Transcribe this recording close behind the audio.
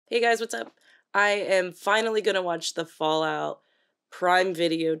Hey guys, what's up? I am finally gonna watch the Fallout Prime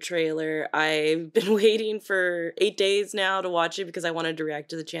Video trailer. I've been waiting for 8 days now to watch it because I wanted to react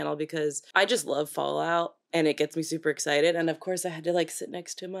to the channel because I just love Fallout and it gets me super excited. And of course I had to like sit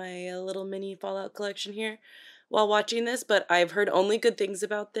next to my little mini Fallout collection here while watching this, but I've heard only good things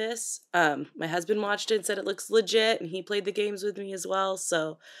about this. My husband watched it and said it looks legit and he played the games with me as well,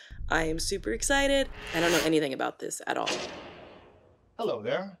 so I am super excited. I don't know anything about this at all. Hello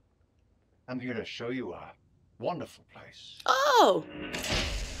there. I'm here to show you a wonderful place. Oh!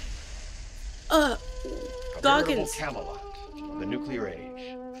 A veritable Goggins. Camelot of the nuclear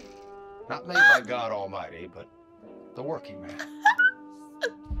age. Not made by God Almighty, but the working man.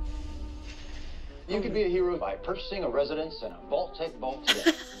 You could be a hero by purchasing a residence in a Vault-Tec vault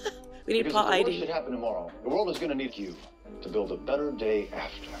today. We need Paul Because if the worst ID. should happen tomorrow, the world is going to need you to build a better day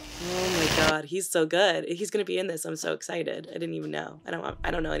after. Oh my god, he's so good. He's gonna be in this. I'm so excited. I didn't even know.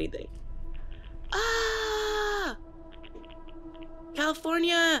 I don't know anything. Ah!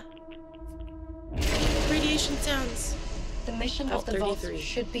 California! Radiation sounds. The mission of the vault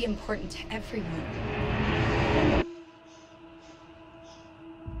should be important to everyone.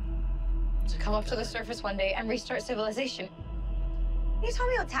 To come up to the surface one day and restart civilization. Can you tell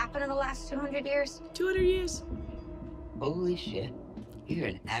me what's happened in the last 200 years? 200 years. Holy shit. You're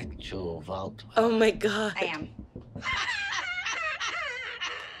an actual vault. Oh my god. I am.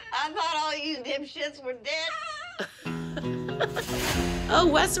 I thought all you dipshits were dead. Oh,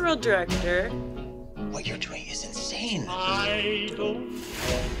 Westworld director. What you're doing is insane. I don't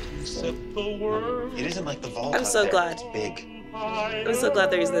accept the world. It isn't like the vault. I'm so glad. It's big. I'm so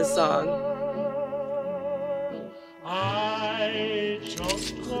glad there's this song. I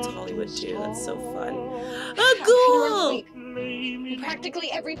just Oh, it's Hollywood too. That's so fun. I'm A ghoul!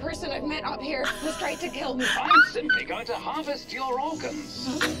 Practically every person I've met up here has tried to kill me. I'm simply going to harvest your organs.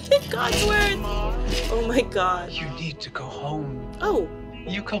 God's word. Oh my god. You need to go home. Oh.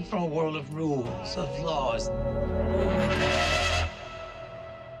 You come from a world of rules, of laws.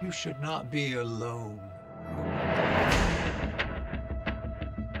 You should not be alone.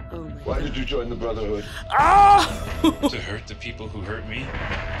 Oh my Why god. did you join the Brotherhood? Oh! to hurt the people who hurt me.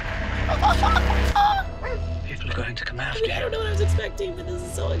 People are going to come I after mean, I don't know what I was expecting, but this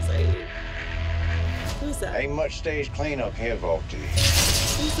is so exciting. Who's that? Ain't much stage cleanup here, Volty.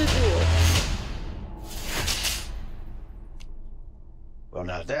 Who's the ghoul? Well,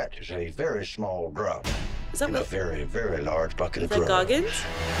 now that is a very small drop Is that in a what? very, very large bucket Is of that grub. Goggins?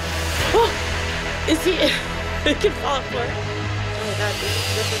 Oh! Is he? It can fall apart. Oh my god,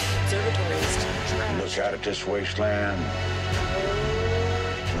 this observatory is trash. Look out at this wasteland.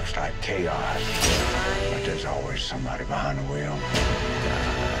 Looks like chaos. But there's always somebody behind the wheel.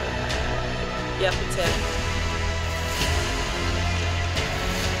 Yep, it's him.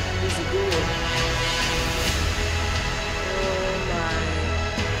 He's a ghoul. Oh my.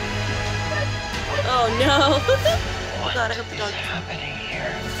 Oh no! Oh god, I hope the dog. What's happening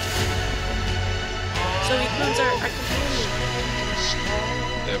here? So he becomes our companion.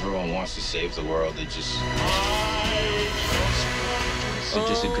 Everyone wants to save the world. They just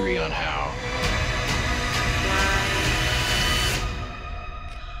disagree on how.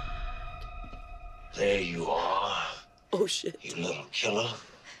 There you are, Oh shit. you little killer.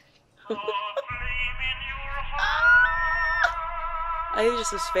 I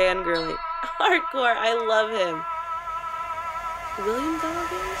just was fangirling. Hardcore, I love him. William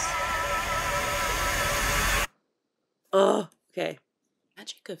Goggins? Oh, okay.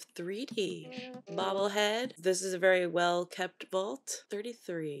 Magic of 3D. Bobblehead. This is a very well-kept vault.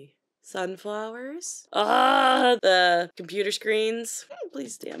 33. Sunflowers. Ah, the computer screens.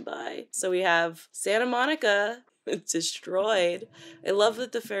 Please stand by. So we have Santa Monica. It's destroyed. I love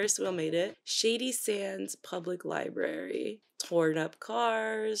that the Ferris wheel made it. Shady Sands Public Library. Torn up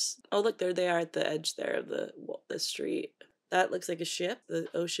cars. Oh, look, there they are at the edge there of the street. That looks like a ship. The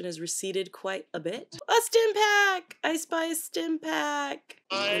ocean has receded quite a bit. A stim pack! I spy a stim pack!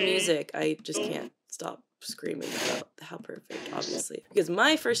 The music, I just can't stop screaming about how perfect, obviously. Because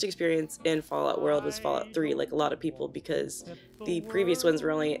my first experience in Fallout World was Fallout 3, like a lot of people, because the previous ones were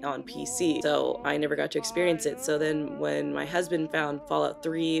only on PC, so I never got to experience it. So then when my husband found Fallout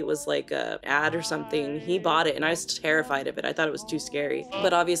 3, it was like a ad or something, he bought it, and I was terrified of it. I thought it was too scary.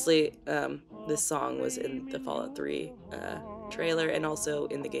 But obviously, this song was in the Fallout 3 trailer and also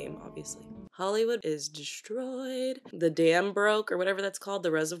in the game, obviously. Hollywood is destroyed. The dam broke, or whatever that's called.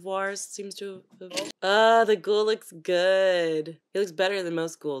 The reservoirs seems to have... Ah, the ghoul looks good. He looks better than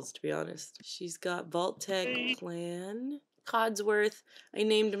most ghouls, to be honest. She's got Vault-Tec clan. Codsworth. I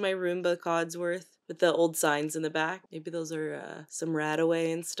named my Roomba Codsworth with the old signs in the back. Maybe those are some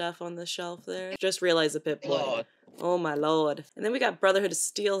Radaway and stuff on the shelf there. Just realized the Pip-Boy. Oh my lord. And then we got Brotherhood of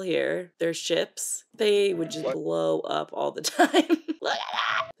Steel here. Their ships. They would just blow up all the time. Look at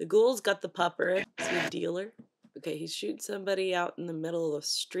that! The Ghoul's got the pupper. Is he a dealer? Okay, he's shooting somebody out in the middle of the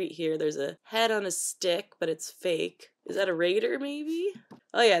street here. There's a head on a stick, but it's fake. Is that a raider, maybe?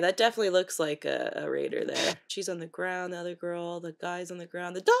 Oh yeah, that definitely looks like a raider there. She's on the ground, the other girl, the guy's on the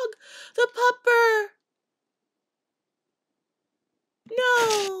ground, the dog, the pupper!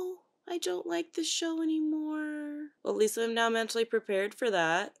 No! I don't like the show anymore. Well, at least I'm now mentally prepared for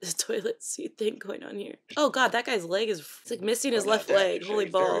that. This toilet seat thing going on here. Oh god, that guy's leg is, it's like missing his left leg. Holy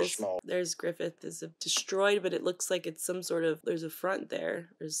balls. There's Griffith is destroyed, but it looks like it's some sort of, there's a front there.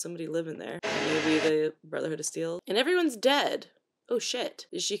 There's somebody living there. Maybe the Brotherhood of Steel. And everyone's dead. Oh shit.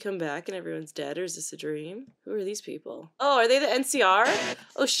 Did she come back and everyone's dead, or is this a dream? Who are these people? Oh, are they the NCR?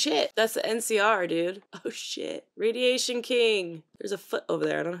 Oh shit. That's the NCR, dude. Oh shit. Radiation King. There's a foot over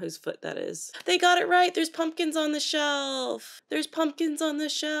there. I don't know whose foot that is. They got it right. There's pumpkins on the shelf. There's pumpkins on the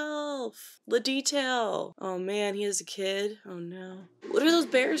shelf. The detail. Oh man, he has a kid. Oh no. What are those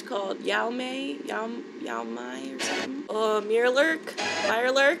bears called? Yao Mai or something? Oh, Mirrorlurk?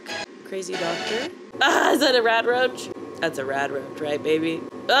 Mirelurk? Crazy doctor. Ah, is that a rad roach? That's a rad roach, right, baby?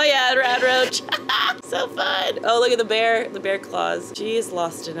 Oh yeah, rad roach. So fun. Oh, look at the bear claws. She has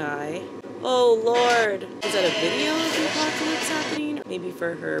lost an eye. Oh lord. Is that a video of the apocalypse happening? Maybe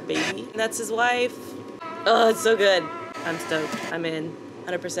for her baby. And that's his wife. Oh, it's so good. I'm stoked. I'm in.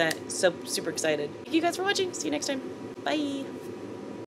 100%. So super excited. Thank you guys for watching. See you next time. Bye.